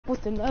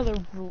with another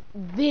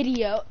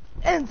video,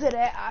 and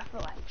today I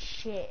feel like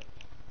shit.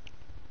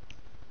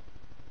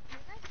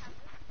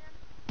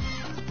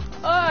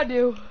 Oh, I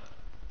do.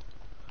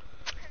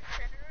 It's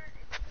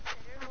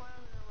considered one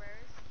of the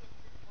rarest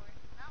skins in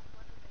Fortnite. Not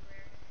one of the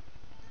rarest.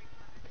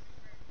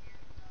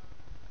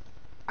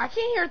 I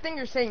can't hear a thing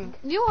you're saying.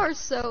 You are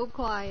so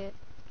quiet.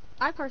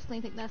 I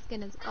personally think that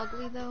skin is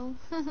ugly, though.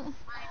 I know.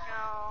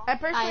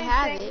 I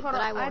have it, but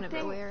I won't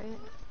ever wear it.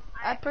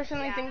 I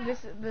personally think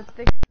this is the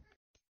thing.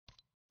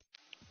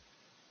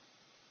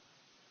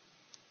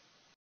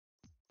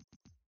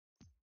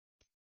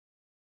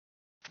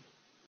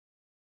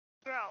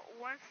 Bro,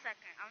 1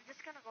 second. I'm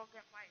just gonna go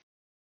get my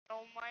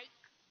mic.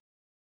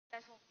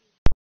 That's what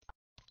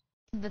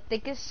The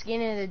thickest skin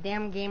in the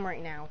damn game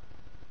right now.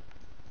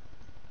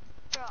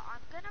 Bro,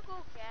 I'm gonna go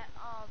get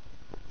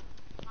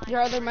my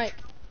Your other mic.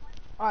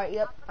 Alright,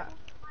 yep.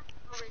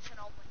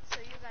 original one, so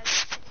you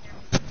guys can hear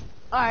me.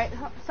 Alright,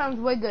 sounds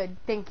way good.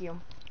 Thank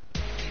you.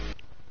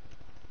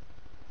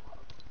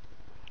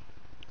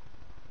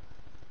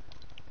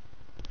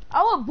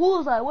 I want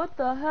bullseye. What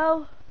the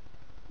hell?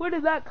 Where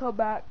did that come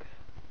back?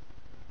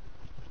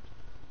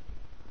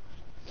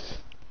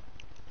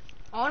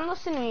 I want to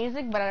listen to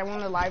music, but I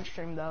want to live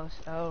stream though,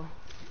 so.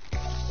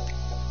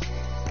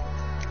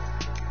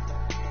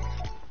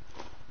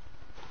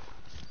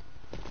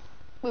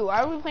 Wait,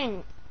 why are we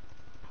playing?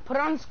 Put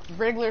on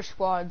regular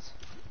squads.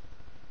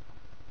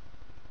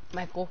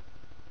 Michael.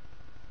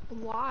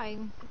 Why?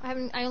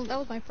 That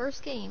was my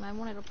first game. I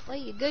wanted to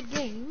play a good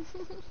game.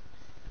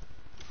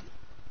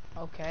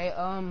 Okay,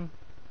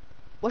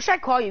 what should I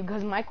call you?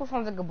 Because Michael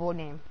sounds like a boy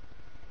name.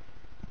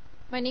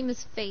 My name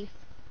is Faith.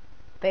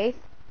 Faith?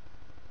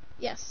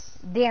 Yes.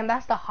 Damn,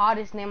 that's the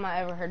hottest name I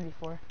ever heard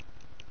before.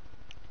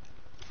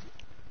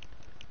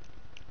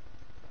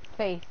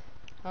 Faith.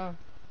 Huh.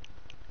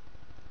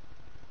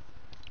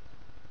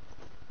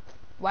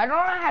 Why don't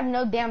I have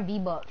no damn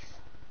V-Bucks?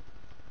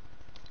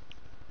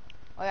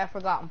 Oh yeah, I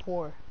forgot, I'm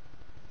poor.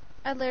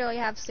 I literally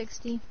have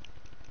 60.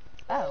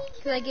 Oh.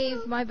 Because I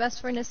gave my best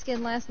friend a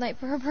skin last night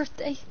for her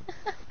birthday.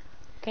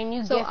 Can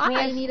you so gift me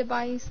I need to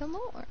buy you some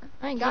more.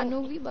 I ain't got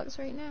no V-Bucks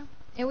right now.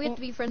 And we have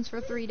to be friends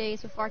for 3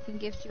 days before I can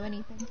gift you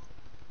anything.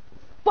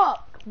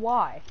 Fuck!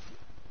 Why?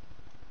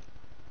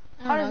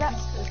 I don't know,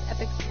 it's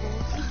Epic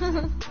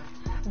rules.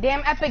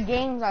 Damn Epic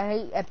Games, I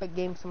hate Epic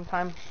Games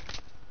sometimes.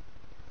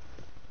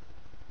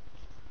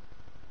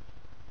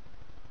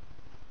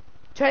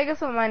 Try to guess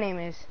what my name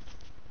is.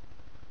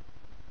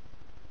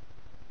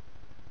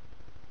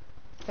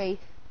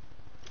 Faith.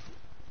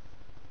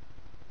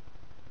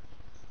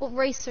 What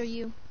race are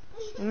you?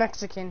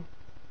 Mexican.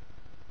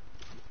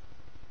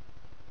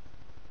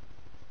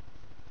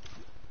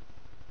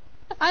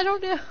 I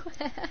don't know.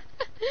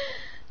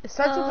 It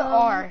starts with an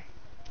R.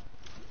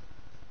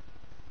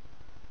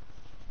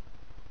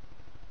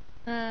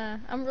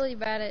 I'm really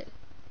bad at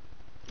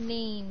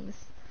names.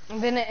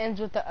 And then it ends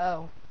with the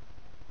O.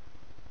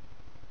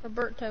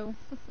 Roberto.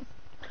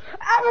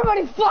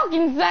 Everybody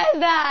fucking says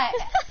that!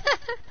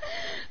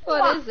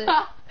 What is it?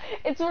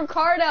 It's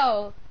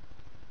Ricardo.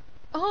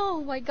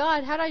 Oh my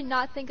god, how did I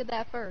not think of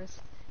that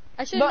first?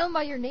 I should have known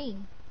by your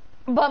name.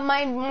 But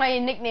my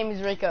nickname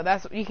is Rico.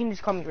 That's you can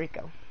just call me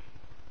Rico.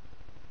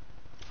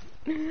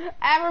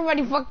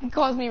 Everybody fucking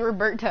calls me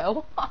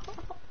Roberto.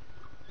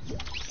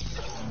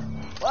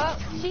 Well,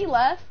 she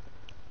left.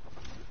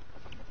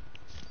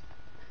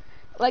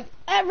 Like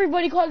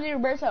everybody calls me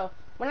Roberto.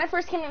 When I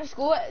first came into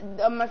school,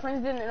 my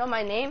friends didn't know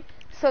my name,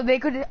 so they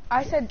could.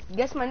 I said,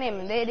 "Guess my name,"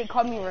 and they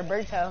called me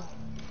Roberto.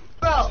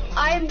 Bro,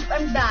 I'm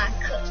back.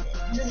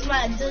 Does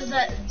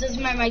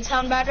my mic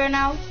sound better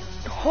now?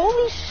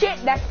 Holy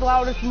shit, that's the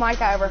loudest mic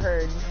I ever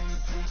heard.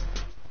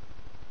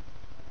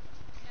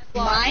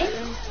 Mine?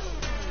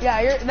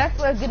 Yeah,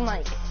 that's a good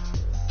mic.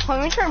 Hold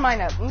on, let me turn mine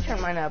up.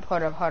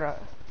 Hold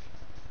up.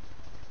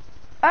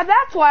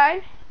 That's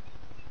why.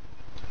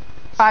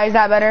 Alright, is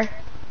that better?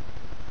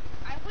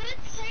 I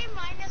wouldn't say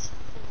mine is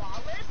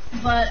flawless,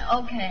 but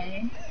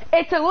okay.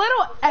 It's a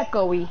little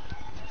echoey.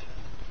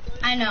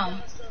 I know.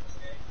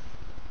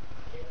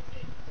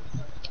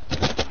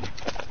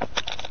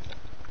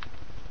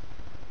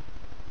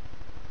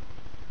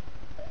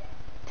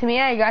 To me,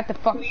 I got the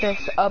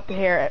fuckedest up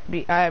hair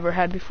I ever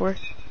had before.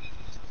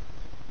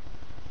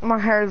 My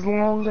hair is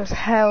long as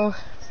hell.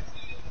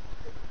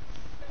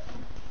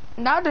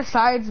 Not the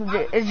sides,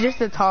 it's just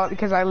the top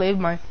because I leave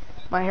my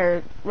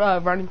hair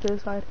running to the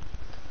side.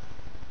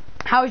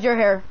 How's your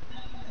hair,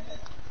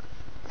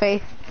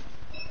 Faith?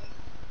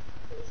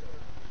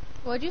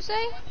 What'd you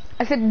say?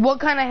 I said, what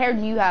kind of hair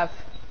do you have?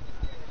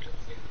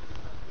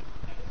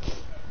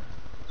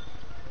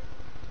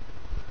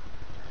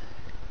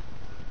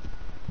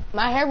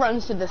 My hair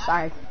runs to the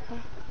side.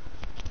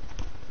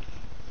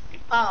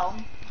 Oh.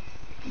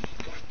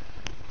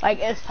 Like,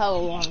 it's hella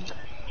long.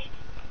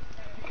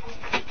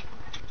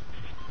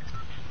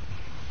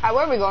 Alright,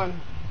 where are we going?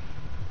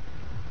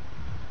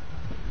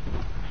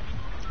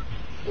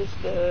 Just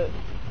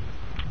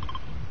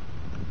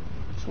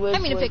I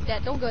mean to pick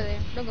that. Don't go there.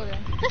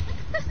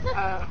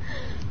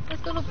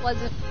 Let's go to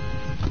Pleasant.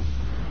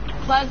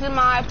 Pleasant,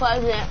 my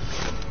Pleasant.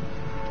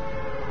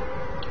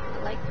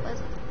 I like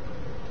Pleasant.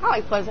 I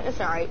like Pleasant. It's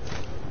alright.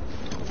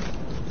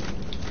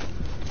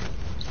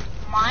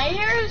 My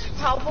hair is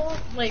probably,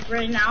 like,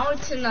 right now,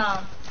 it's in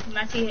a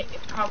messy,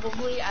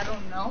 probably, I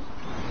don't know.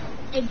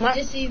 If What?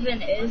 this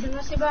even is a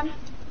messy bun.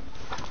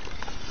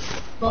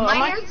 But Oh, my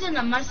am I- hair's in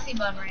a messy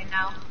bun right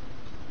now.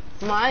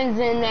 Mine's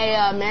in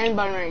a man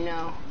bun right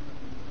now.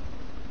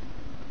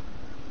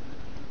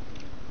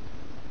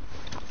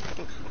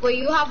 Wait,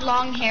 you have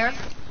long hair?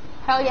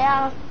 Hell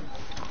yeah.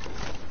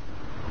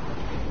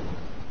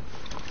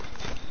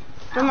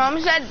 My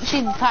mom said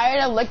she's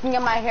tired of looking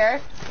at my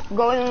hair,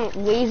 going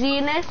lazy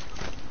in it,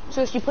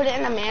 so she put it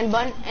in a man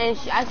bun, and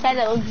I said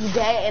it looks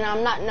gay, and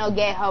I'm not no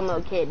gay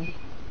homo kid.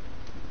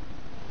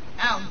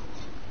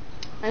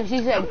 And she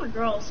said, I'm a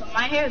girl, so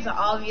my hair is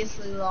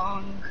obviously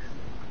long.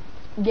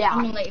 yeah.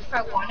 I mean, like, if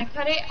I want to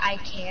cut it, I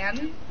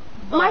can.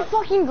 My But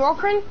fucking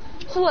girlfriend,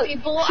 so look,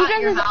 people she at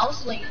your doesn't,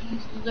 house, like,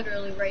 he's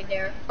literally right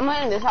there. I'm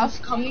not in this He's house.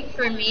 coming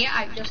for me.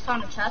 I just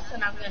found a chest,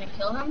 and I'm gonna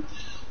kill him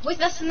with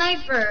a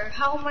sniper.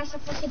 How am I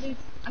supposed to do?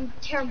 I'm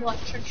terrible at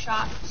trick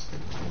shots.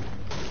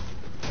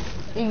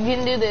 You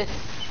can do this.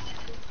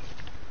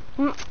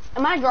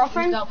 My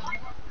girlfriend, Go.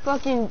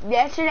 fucking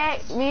yesterday,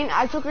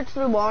 I took her to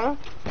the mall,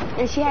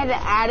 and she had an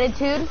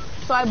attitude,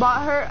 so I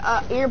bought her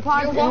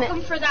earpods. You're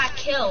welcome for that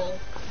kill.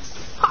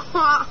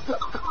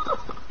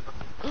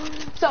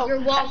 So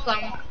You're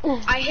welcome.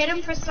 I hit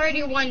him for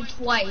 31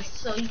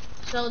 twice,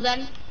 so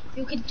then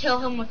you could kill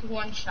him with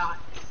one shot.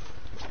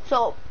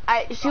 So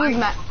she was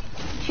mad.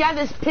 She had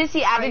this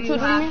pissy attitude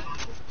with me.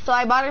 So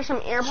I bought her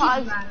some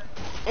AirPods,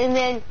 and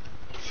then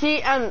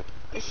she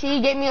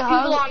gave me a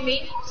People hug. on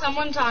me.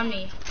 Someone's on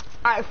me.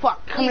 Alright,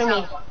 fuck, come Please to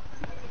me. help.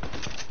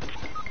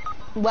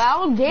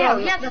 Well, Bro, damn.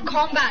 he has a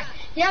combat.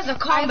 He has a I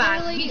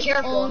combat. really Be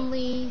careful.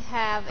 only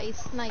have a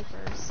sniper,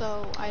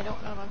 so I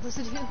don't know what I'm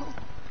supposed to do.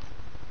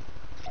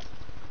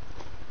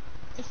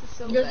 This is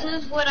so This bad.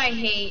 is what I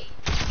hate.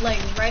 Like,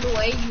 right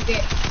away, you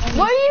get...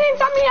 Well, you didn't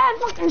tell me I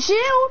had fucking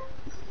shield.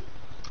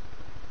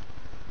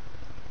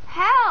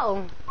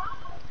 How?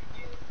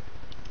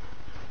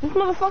 This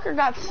motherfucker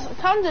got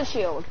tons of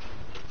shield.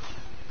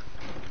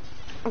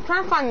 I'm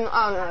trying to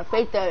find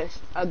Faith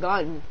a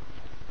gun.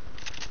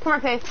 Come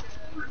on, Faith.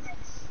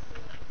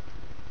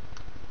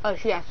 Oh,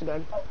 she has a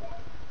gun.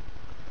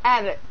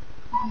 Add it.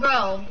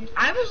 Bro,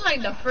 I was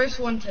like the first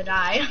one to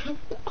die.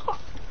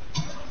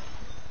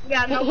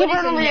 Yeah, He nobody's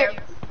ran in over there.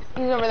 here.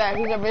 He's over there.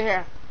 He's over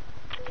here.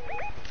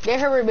 Get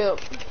her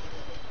rebuilt.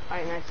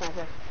 Alright, nice.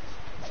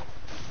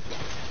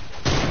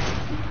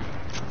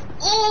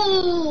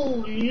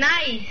 Ooh,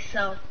 nice.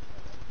 So,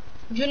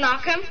 did you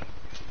knock him?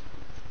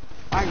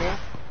 I did.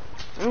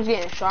 I'm just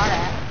getting shot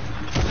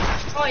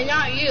at. Oh,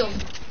 not you.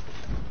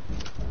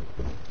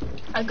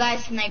 A guy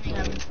sniped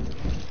him.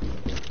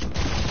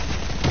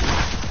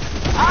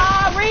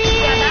 Ah, Yeah,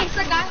 Reed! that's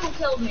the guy who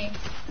killed me.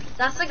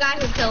 That's the guy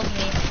who killed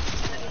me.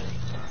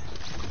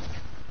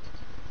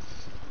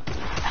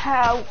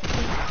 How?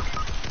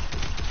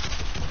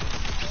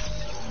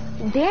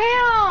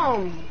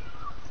 Damn!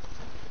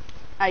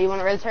 You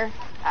want to res her?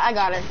 I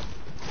got her.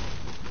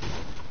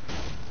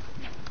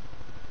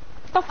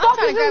 The I'm fuck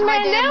trying is to grab this my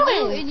man damn loot,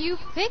 doing? and you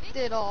picked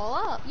it all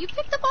up. You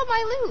picked up all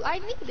my loot. I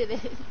needed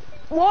it.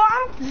 Well,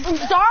 I'm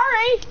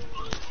sorry.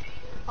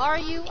 Are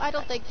you? I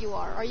don't think you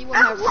are. Or you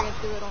wouldn't have ran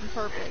through it on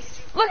purpose.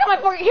 Look at my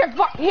fucking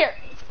here.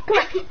 Come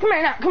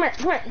here now. Come here.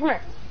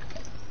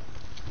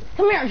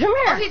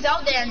 Oh, he's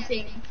out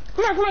dancing.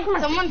 Come here.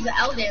 Someone's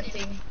out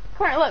dancing.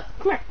 Come here, look.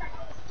 Come here.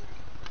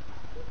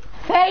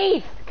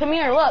 Faith, come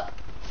here, look.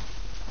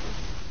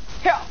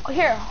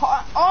 Here,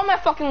 all my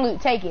fucking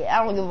loot, take it.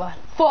 I don't give a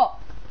fuck.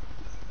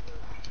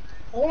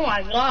 Oh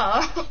my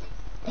god.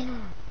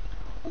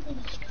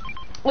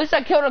 At least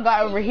I killed a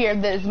guy over here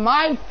that is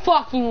my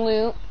fucking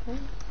loot.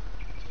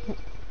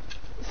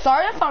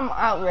 Sorry if I'm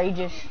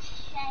outrageous.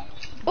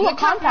 Oh, a Look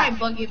at my compact.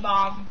 buggy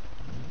bomb.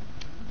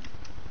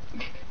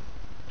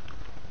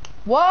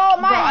 Whoa,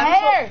 my Bro, I'm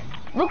hair.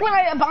 Look when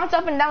I bounce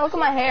up and down, look at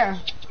my hair.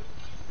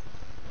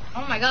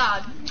 Oh my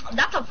god.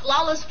 That's a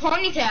flawless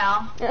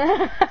ponytail.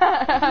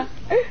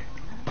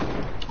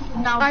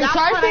 Now I'm that's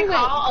sorry what I for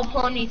call a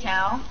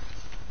ponytail.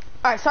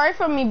 Alright, sorry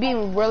for me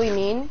being really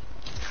mean.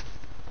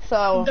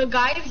 So, The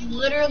guy is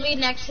literally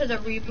next to the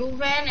reboot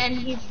van and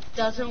he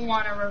doesn't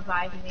want to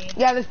revive me.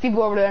 yeah, there's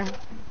people over there.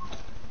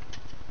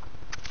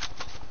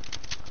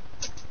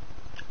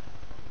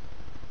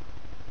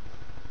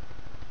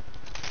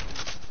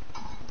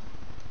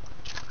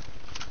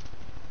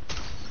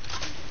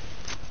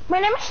 My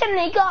name is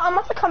Shanika. I'm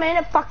about to come in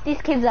and fuck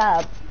these kids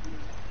up.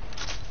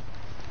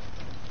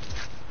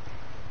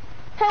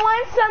 I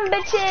want some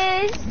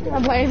bitches.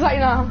 I'm playing right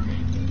now.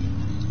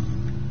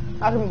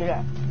 How can we do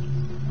that?